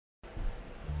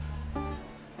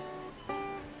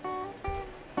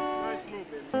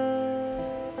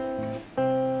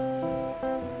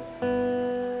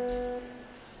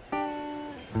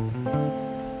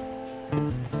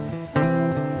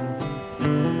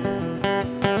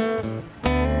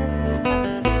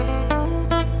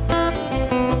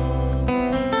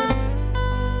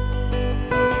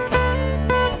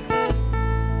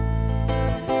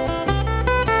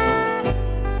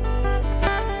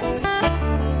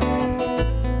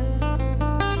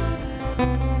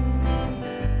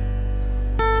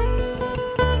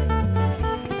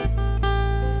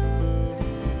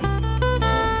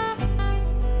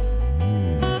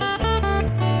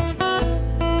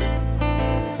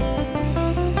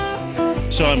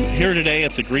So I'm here today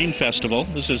at the Green Festival.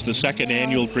 This is the second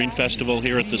annual Green Festival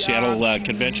here at the Seattle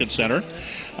Convention Center,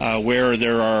 where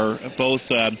there are both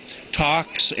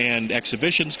talks and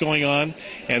exhibitions going on,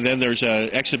 and then there's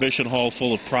an exhibition hall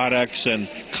full of products and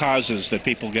causes that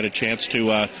people get a chance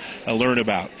to learn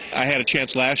about. I had a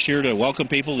chance last year to welcome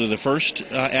people to the first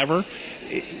ever.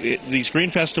 These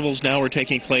Green Festivals now are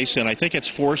taking place in, I think it's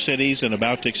 4 cities and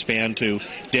about to expand to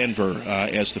Denver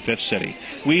as the 5th city.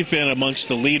 We've been amongst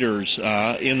the leaders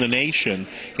in the nation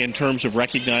in terms of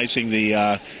recognizing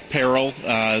the peril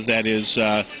that is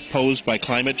posed by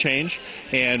climate change,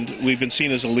 and we've been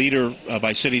seen as a leader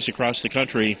by cities across the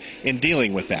country in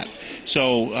dealing with that.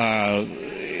 So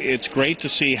it's great to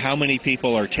see how many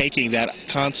people are taking that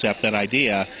concept, that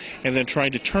idea, and then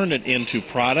trying to turn it into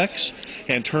products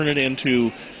and turn it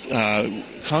into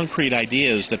concrete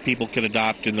ideas that people can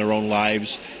adopt in their own lives,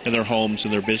 in their homes,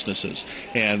 and their businesses.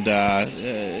 And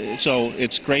so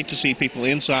it's great to see people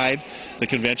inside the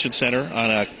convention center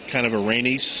on a kind of a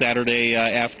rainy Saturday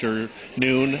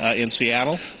afternoon in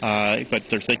Seattle, but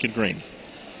they're thinking green.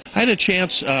 I had a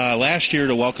chance last year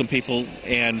to welcome people,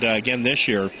 and again this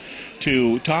year,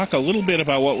 to talk a little bit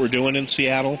about what we're doing in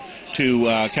Seattle,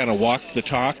 to kind of walk the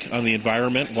talk on the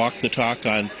environment, walk the talk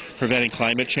on preventing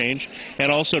climate change,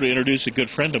 and also to introduce a good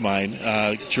friend of mine,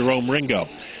 Jerome Ringo.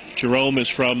 Jerome is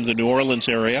from the New Orleans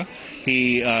area.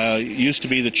 He used to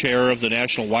be the chair of the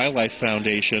National Wildlife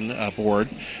Foundation board,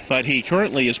 but he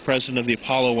currently is president of the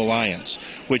Apollo Alliance,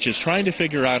 which is trying to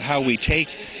figure out how we take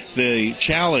the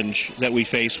challenge that we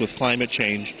face with climate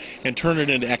change and turn it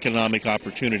into economic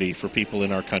opportunity for people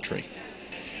in our country.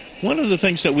 One of the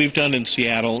things that we've done in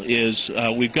Seattle is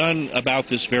we've gone about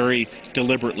this very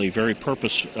deliberately, very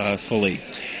purposefully.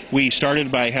 We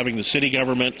started by having the city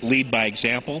government lead by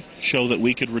example, show that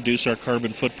we could reduce our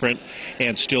carbon footprint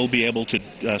and still be able to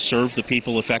serve the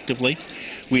people effectively.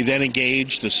 We then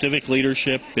engaged the civic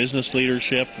leadership, business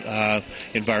leadership,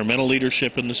 environmental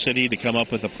leadership in the city to come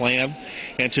up with a plan.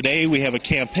 And today we have a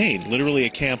campaign, literally a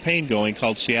campaign going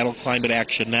called Seattle Climate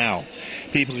Action Now.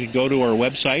 People can go to our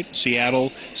website,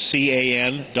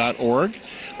 seattlecan.org,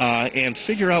 and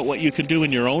figure out what you can do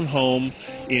in your own home,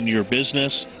 in your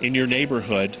business, in your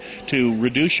neighborhood to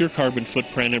reduce your carbon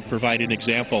footprint and provide an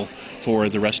example for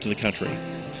the rest of the country.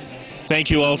 Thank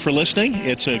you all for listening.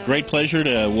 It's a great pleasure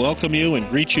to welcome you and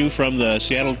greet you from the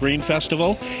Seattle Green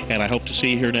Festival, and I hope to see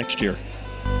you here next year.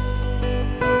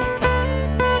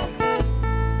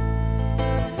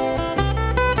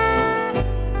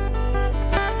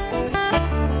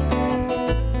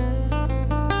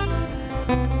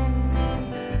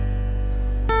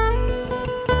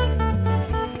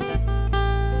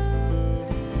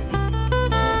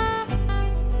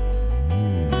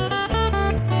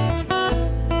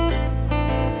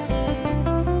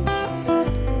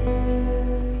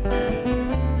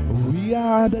 We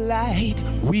are the light,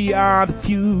 we are the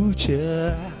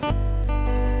future.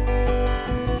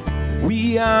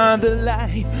 We are the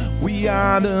light, we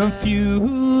are the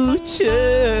future.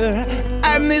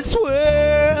 And this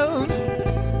world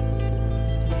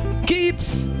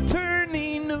keeps turning.